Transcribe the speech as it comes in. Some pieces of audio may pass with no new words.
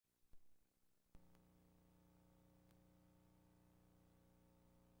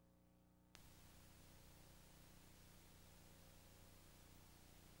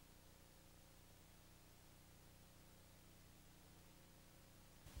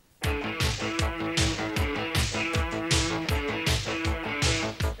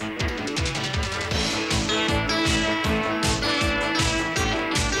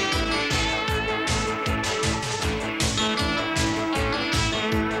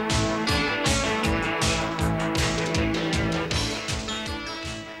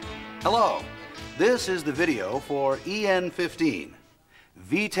Hello, this is the video for EN15,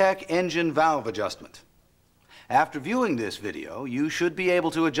 V-TEC engine valve adjustment. After viewing this video, you should be able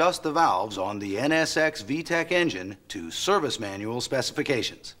to adjust the valves on the NSX V-TEC engine to service manual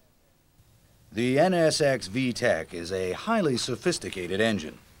specifications. The NSX V-TEC is a highly sophisticated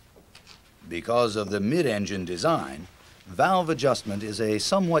engine. Because of the mid-engine design, valve adjustment is a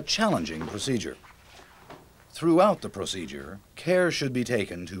somewhat challenging procedure. Throughout the procedure, care should be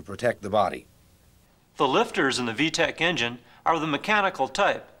taken to protect the body. The lifters in the V-TEC engine are the mechanical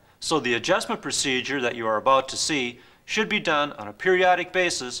type, so the adjustment procedure that you are about to see should be done on a periodic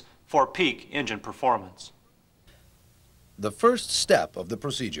basis for peak engine performance. The first step of the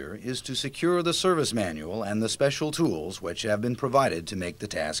procedure is to secure the service manual and the special tools which have been provided to make the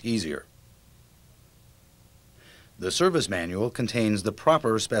task easier. The service manual contains the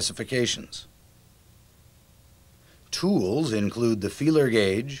proper specifications. Tools include the feeler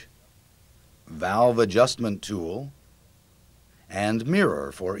gauge, valve adjustment tool, and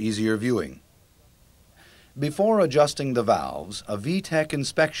mirror for easier viewing. Before adjusting the valves, a V-TEC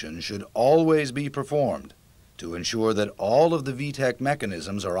inspection should always be performed to ensure that all of the V-TEC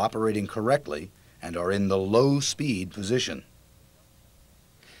mechanisms are operating correctly and are in the low speed position.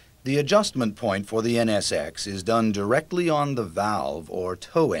 The adjustment point for the NSX is done directly on the valve or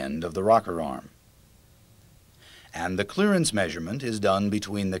toe end of the rocker arm. And the clearance measurement is done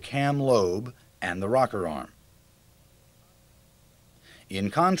between the cam lobe and the rocker arm. In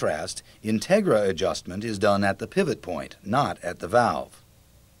contrast, Integra adjustment is done at the pivot point, not at the valve.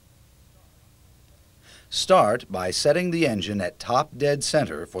 Start by setting the engine at top dead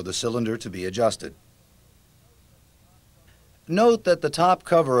center for the cylinder to be adjusted. Note that the top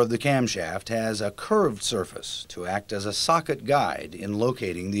cover of the camshaft has a curved surface to act as a socket guide in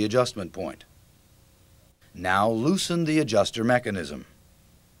locating the adjustment point. Now loosen the adjuster mechanism.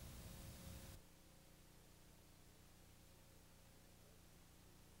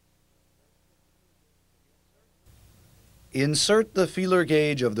 Insert the feeler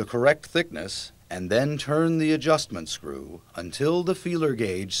gauge of the correct thickness and then turn the adjustment screw until the feeler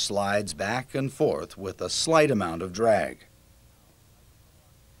gauge slides back and forth with a slight amount of drag.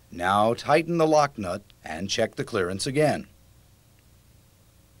 Now tighten the lock nut and check the clearance again.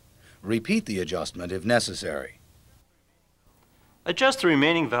 Repeat the adjustment if necessary. Adjust the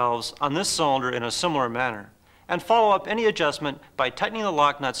remaining valves on this cylinder in a similar manner and follow up any adjustment by tightening the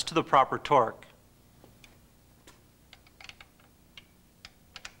lock nuts to the proper torque.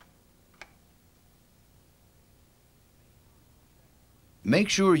 Make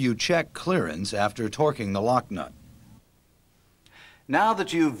sure you check clearance after torquing the lock nut. Now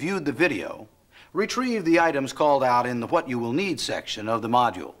that you've viewed the video, retrieve the items called out in the What You Will Need section of the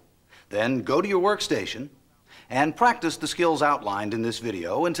module. Then go to your workstation and practice the skills outlined in this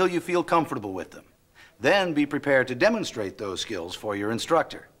video until you feel comfortable with them. Then be prepared to demonstrate those skills for your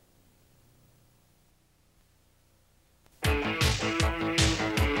instructor.